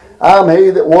 18, I'm he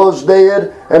that was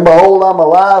dead, and behold, I'm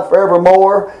alive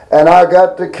forevermore, and I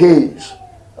got the keys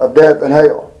of death and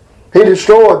hell. He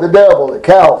destroyed the devil at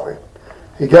Calvary.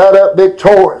 He got up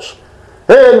victorious.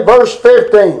 In verse 15,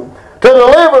 to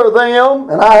deliver them,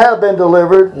 and I have been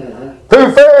delivered,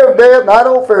 through fear of death, and I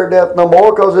don't fear death no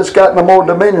more because it's got no more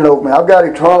dominion over me. I've got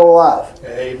eternal life.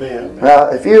 Amen. Now,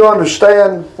 if you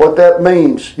understand what that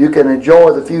means, you can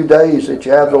enjoy the few days that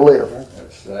you have to live.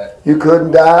 You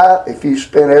couldn't die if you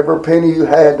spent every penny you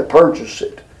had to purchase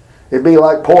it. It'd be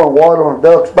like pouring water on a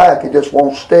duck's back. It just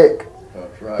won't stick.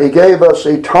 That's right. He gave us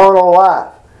eternal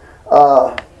life.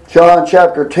 John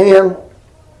chapter 10.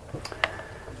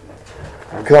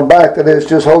 I'll come back to this.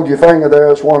 Just hold your finger there.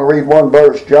 I just want to read one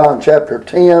verse. John chapter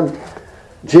 10.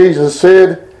 Jesus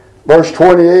said, verse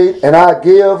 28, and I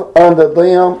give unto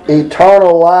them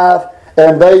eternal life,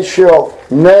 and they shall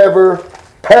never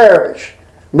perish,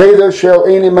 neither shall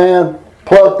any man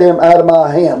pluck them out of my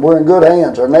hand. We're in good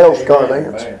hands, our nail-scarred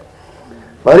hands.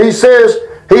 But he says,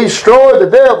 he destroyed the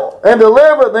devil and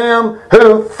delivered them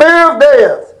who fear of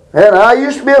death. And I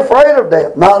used to be afraid of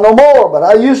death. Not no more, but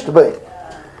I used to be.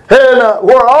 And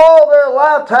were all their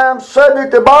lifetime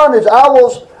subject to bondage. I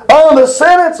was on the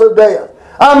sentence of death.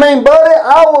 I mean, buddy,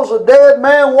 I was a dead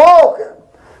man walking.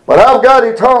 But I've got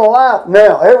eternal life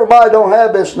now. Everybody don't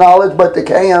have this knowledge, but they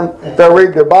can if they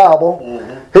read their Bible.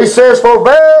 He says, for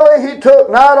verily he took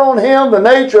not on him the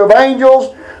nature of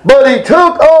angels, but he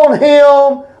took on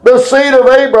him the seed of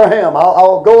Abraham.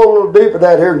 I'll go a little deeper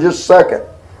that here in just a second.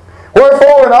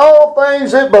 Wherefore in all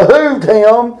things it behooved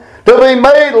him to be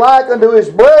made like unto his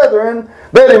brethren,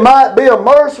 that he might be a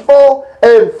merciful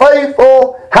and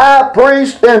faithful high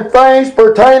priest in things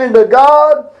pertaining to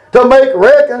God, to make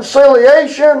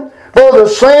reconciliation for the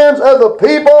sins of the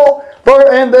people,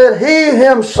 and that he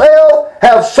himself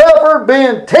have suffered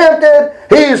being tempted,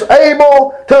 he is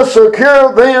able to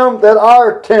secure them that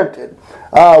are tempted.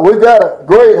 We've got a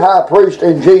great high priest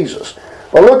in Jesus.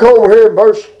 Well, look over here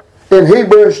in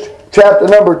Hebrews chapter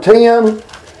number 10.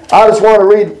 I just want to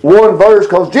read one verse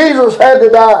because Jesus had to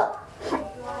die.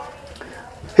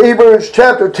 Hebrews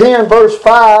chapter 10 verse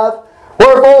 5.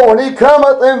 Wherefore when he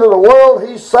cometh into the world,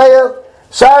 he saith,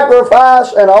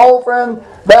 sacrifice and offering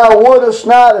thou wouldest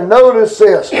not. And notice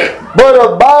this, but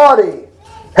a body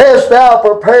hast thou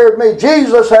prepared me.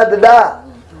 Jesus had to die.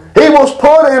 He was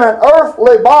put in an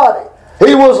earthly body.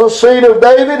 He was the seed of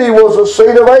David. He was the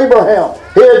seed of Abraham.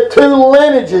 He had two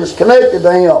lineages connected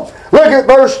to him. Look at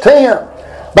verse 10.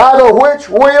 By the which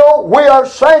will we are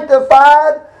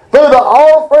sanctified through the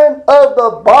offering of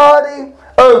the body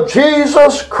of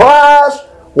Jesus Christ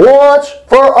once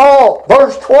for all.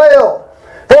 Verse 12.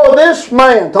 For this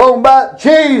man, talking about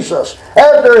Jesus,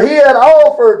 after he had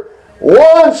offered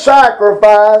one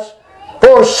sacrifice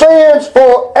for sins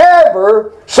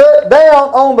forever, sat down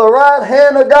on the right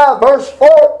hand of God. Verse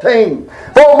 14.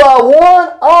 For by one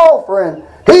offering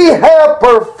he hath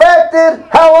perfected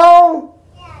how long?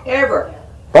 Ever.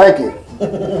 Thank you.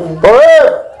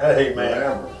 Forever.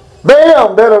 Amen.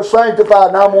 Them that are sanctified,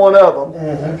 and I'm one of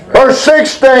them. Verse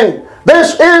 16.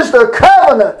 This is the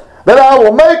covenant that I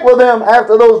will make with them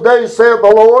after those days, saith the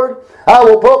Lord. I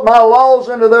will put my laws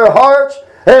into their hearts,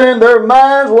 and in their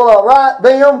minds will I write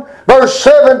them. Verse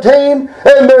 17.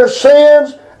 And their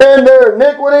sins and their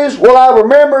iniquities will I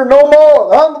remember no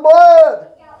more. On the blood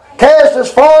cast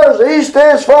as far as the east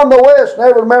is from the west,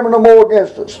 never remember no more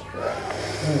against us.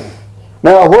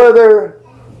 Now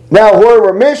where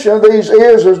remission of these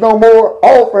is, there's no more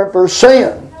offering for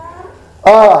sin.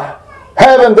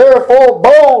 Having therefore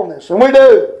boldness, and we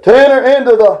do, to enter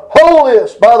into the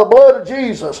holiest by the blood of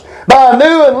Jesus, by a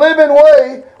new and living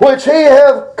way, which he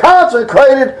hath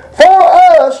consecrated for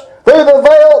us through the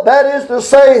veil, that is to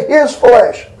say, his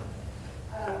flesh.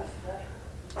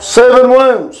 7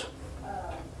 wounds.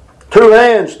 2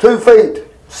 hands, 2 feet,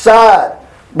 side,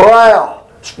 brow,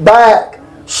 back.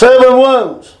 7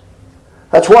 wounds.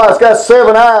 That's why it's got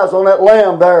 7 eyes on that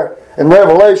lamb there. In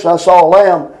Revelation, I saw a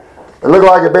lamb. It looked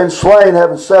like it had been slain,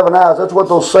 having 7 eyes. That's what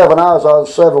those 7 eyes are,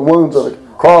 the 7 wounds of the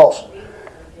cross.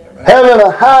 Having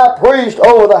a high priest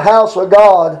over the house of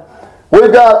God,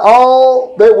 we've got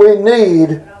all that we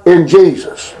need in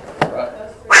Jesus.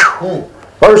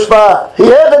 Verse 5. He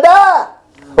had to die.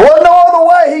 There wasn't no other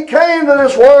way. He came to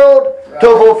this world to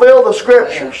fulfill the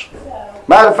Scriptures.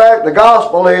 Matter of fact, the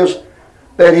gospel is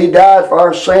that he died for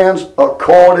our sins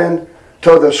according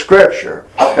to the Scripture,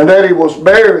 and that he was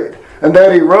buried, and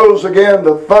that he rose again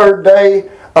the 3rd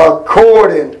day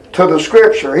according to the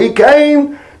Scripture. He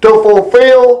came to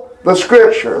fulfill the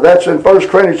Scripture. That's in 1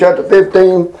 Corinthians chapter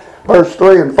 15, verse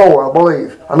 3 and 4, I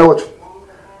believe. I know it's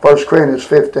 1 Corinthians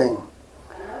 15.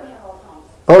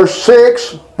 Verse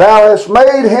 6, thou hast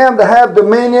made him to have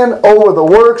dominion over the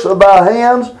works of thy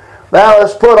hands. Thou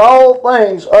hast put all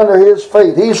things under his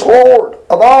feet. He's Lord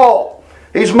of all.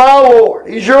 He's my Lord.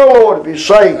 He's your Lord if you're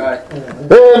saved.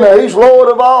 And he's Lord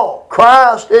of all.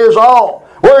 Christ is all.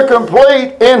 We're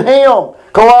complete in him.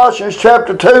 Colossians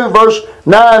chapter 2, verse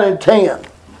 9 and 10.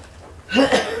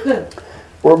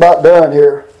 We're about done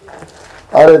here.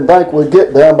 I didn't think we'd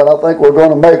get done, but I think we're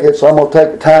going to make it, so I'm going to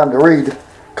take the time to read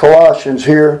Colossians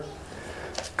here.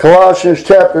 Colossians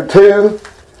chapter 2,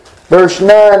 verse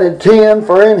 9 and 10.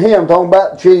 For in him, talking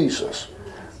about Jesus,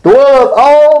 dwelleth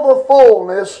all the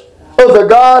fullness of the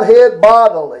Godhead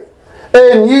bodily.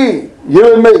 And ye,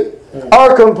 you and me,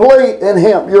 are complete in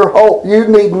him. Your hope. You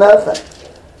need nothing.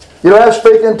 You don't have to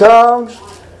speak in tongues.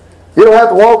 You don't have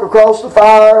to walk across the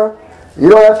fire. You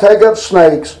don't have to take up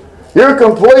snakes. You're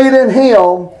complete in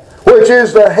him which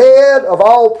is the head of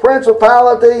all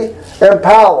principality and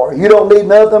power. You don't need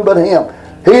nothing but Him.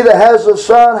 He that has the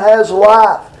Son has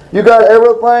life. You got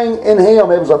everything in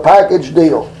Him. It was a package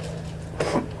deal.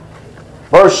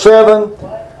 Verse 7,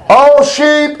 all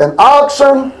sheep and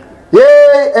oxen,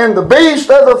 yea, and the beasts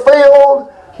of the field.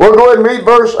 We'll go ahead and read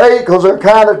verse 8 because they're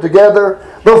kind of together.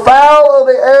 The fowl of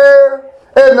the air,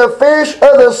 and the fish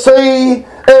of the sea,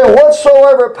 and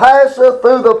whatsoever passeth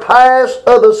through the paths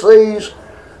of the seas.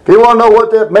 If you want to know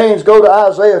what that means, go to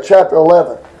Isaiah chapter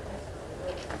 11.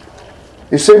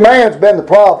 You see, man's been the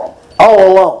problem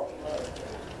all along.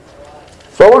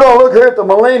 So we're going to look here at the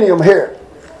millennium here.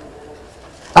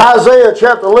 Isaiah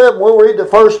chapter 11, we'll read the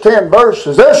first 10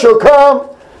 verses. There shall come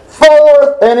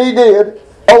forth, and he did,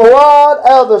 a rod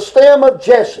out of the stem of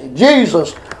Jesse.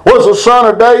 Jesus was the son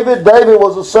of David. David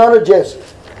was the son of Jesse.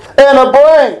 And a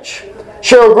branch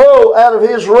shall grow out of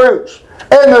his roots.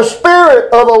 And the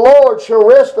Spirit of the Lord shall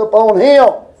rest upon him.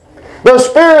 The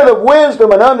Spirit of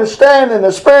wisdom and understanding,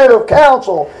 the Spirit of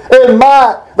counsel and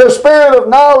might, the Spirit of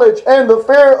knowledge and the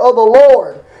fear of the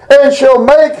Lord. And shall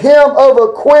make him of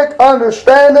a quick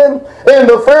understanding in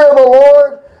the fear of the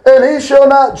Lord. And he shall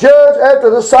not judge after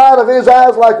the sight of his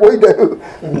eyes like we do.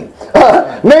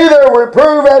 Neither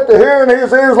reprove after hearing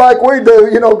his ears like we do.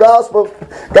 You know, gospel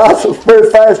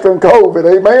spreads faster than COVID.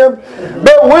 Amen.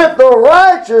 But with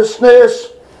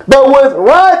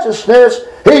righteousness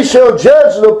he shall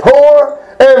judge the poor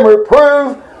and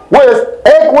reprove with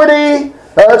equity.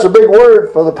 That's a big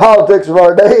word for the politics of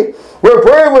our day.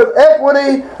 Reprove with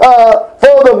equity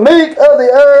for the meek of the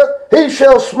earth. He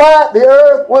shall smite the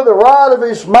earth with the rod of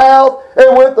his mouth,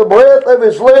 and with the breath of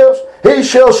his lips he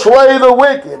shall slay the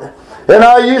wicked. And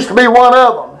I used to be one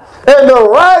of them. And the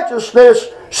righteousness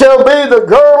shall be the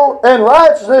girdle, and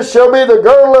righteousness shall be the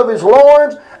girdle of his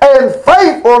loins, and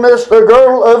faithfulness the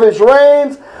girdle of his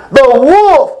reins. The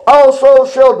wolf also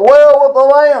shall dwell with the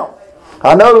lamb.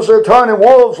 I notice they're turning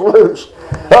wolves loose.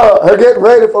 They're getting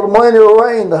ready for the millennial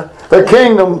reign, the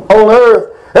kingdom on earth.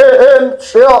 And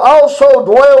shall also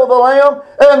dwell with the lamb,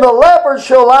 and the leopard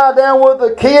shall lie down with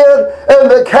the kid, and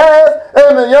the calf,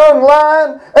 and the young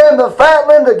lion, and the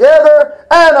fatling together,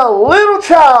 and a little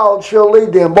child shall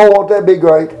lead them. Boy, won't that be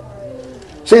great?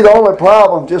 See, the only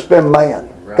problem's just been man.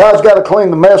 Right. God's got to clean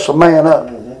the mess of man up.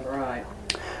 Right.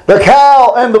 The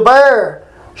cow and the bear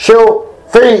shall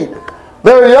feed.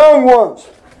 Their young ones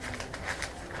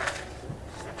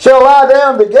shall lie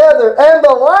down together, and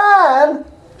the lion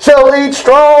shall eat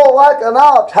straw like an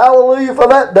ox. Hallelujah for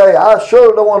that day. I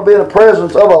sure don't want to be in the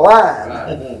presence of a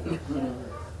lion.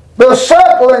 The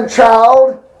suckling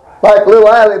child, like little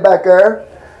Allie back there,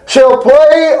 shall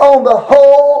play on the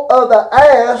hole of the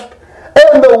asp,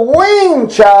 and the weaned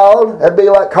child, that'd be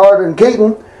like Carter and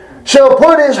Keaton, shall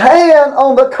put his hand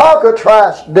on the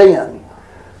cockatrice den.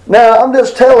 Now, I'm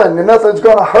just telling you, nothing's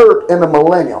going to hurt in the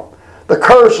millennium. The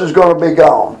curse is going to be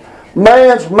gone.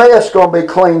 Man's mess is going to be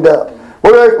cleaned up.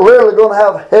 We're literally going to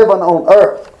have heaven on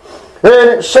earth.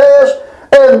 And it says,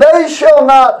 and they shall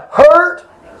not hurt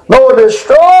nor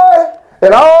destroy,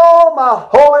 and all my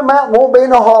holy mountain won't be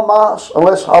no Hamas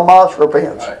unless Hamas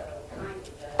repents. Right.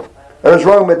 There's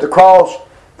room at the cross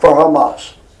for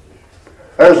Hamas.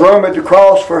 There's room at the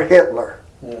cross for Hitler.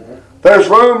 Mm-hmm. There's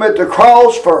room at the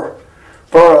cross for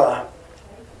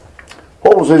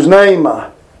what was his name?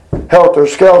 Helter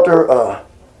Skelter.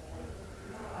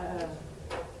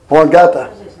 One got the,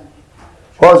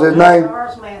 what was his name?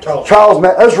 Charles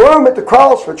Manson. There's room at the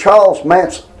cross for Charles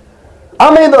Manson.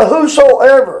 I mean, the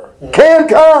whosoever can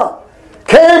come,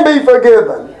 can be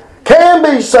forgiven, can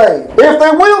be saved, if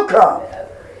they will come.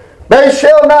 They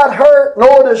shall not hurt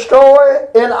nor destroy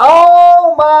in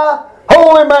all my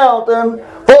holy mountain,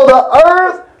 for the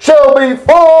earth shall be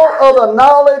full of the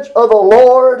knowledge of the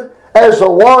Lord as the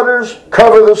waters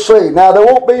cover the sea. Now, there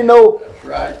won't be no...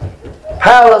 Right.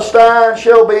 Palestine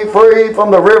shall be free from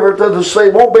the river to the sea.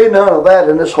 Won't be none of that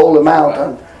in this holy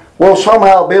mountain. We'll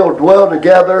somehow be able to dwell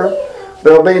together.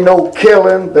 There'll be no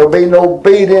killing. There'll be no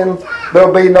beating.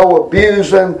 There'll be no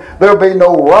abusing. There'll be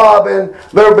no robbing.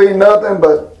 There'll be nothing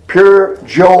but pure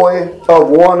joy of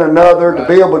one another to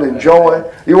be able to enjoy.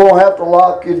 You won't have to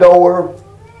lock your door.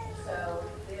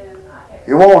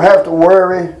 You won't have to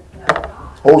worry.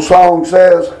 Old song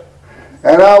says,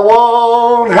 and I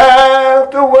won't have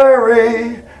to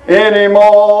worry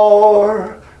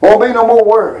anymore. Won't be no more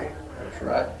worry. That's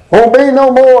right. Won't be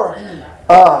no more.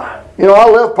 You know, I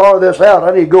left part of this out.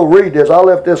 I need to go read this. I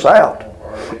left this out.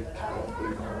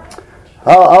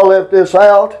 I left this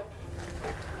out.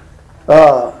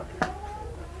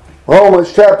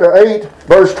 Romans chapter 8,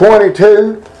 verse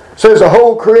 22 says, the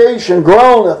whole creation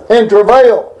groaneth in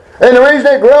travail, And the reason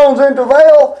it groans in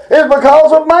travail is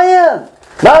because of man.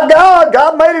 Not God.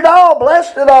 God made it all,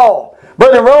 blessed it all.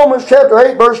 But in Romans chapter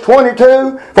 8, verse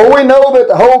 22, for we know that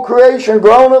the whole creation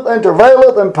groaneth and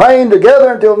travaileth and pain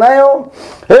together until now.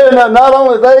 And not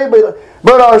only they,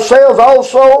 but ourselves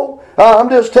also. I'm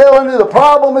just telling you, the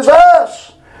problem is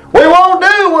us. We won't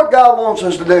do what God wants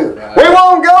us to do. Right. We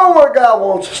won't go where God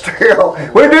wants us to go.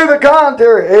 We do the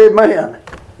contrary. Amen.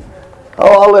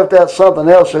 Oh, I left out something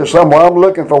else here somewhere. I'm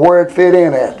looking for where it fit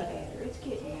in at.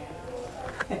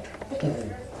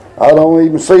 I don't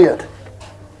even see it.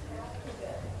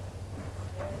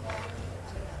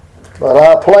 But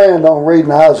I planned on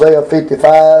reading Isaiah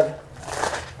 55.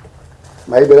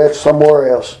 Maybe that's somewhere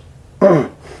else.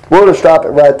 We'll just stop it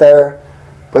right there.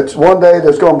 But one day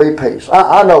there's going to be peace.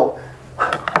 I know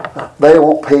they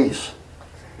want peace.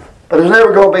 But there's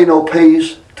never going to be no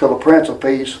peace till the Prince of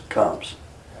Peace comes.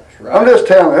 Right. I'm just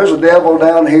telling you, there's a devil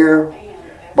down here.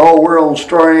 Boy, we're on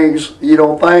strings. You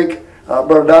don't think?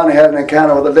 Brother Donnie had an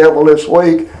encounter with the devil this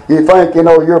week. You think,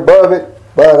 you're above it.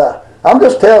 But I'm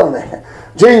just telling you.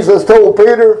 Jesus told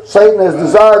Peter, Satan has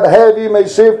desired to have you, may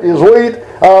sift you as wheat.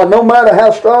 No matter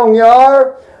how strong you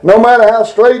are, no matter how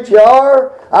straight you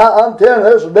are, I'm telling you,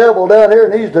 there's a devil down here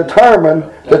and he's determined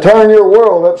to turn your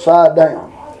world upside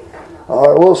down. All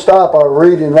right, we'll stop our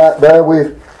reading right there.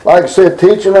 We've, like I said,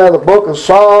 teaching out of the book of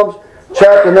Psalms,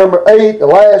 chapter number 8, the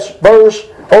last verse.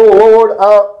 O Lord,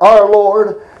 our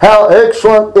Lord, how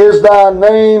excellent is thy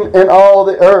name in all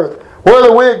the earth.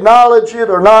 Whether we acknowledge it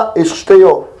or not, it's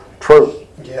still true.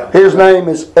 Yeah. His name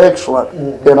is excellent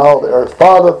in all the earth.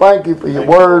 Father, thank you for your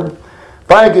word.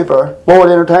 Thank you for, Lord,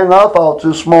 entertaining our thoughts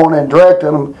this morning and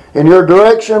directing them in your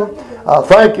direction.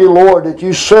 Thank you, Lord, that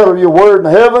you settle your word in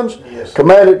the heavens,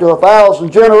 command it to 1,000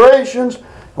 generations,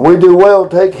 and we do well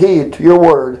to take heed to your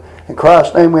word. In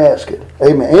Christ's name we ask it.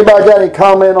 Amen. Anybody got any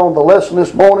comment on the lesson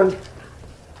this morning?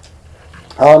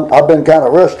 I've been kind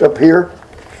of rushed up here,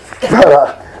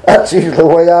 but that's usually the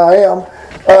way I am.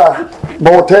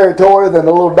 More territory than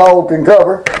the little dog can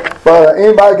cover. But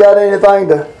anybody got anything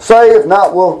to say? If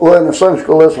not, we'll end the Sunday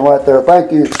school lesson right there.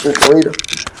 Thank you, Sister Rita,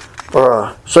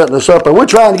 for setting this up. And we're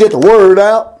trying to get the word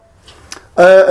out.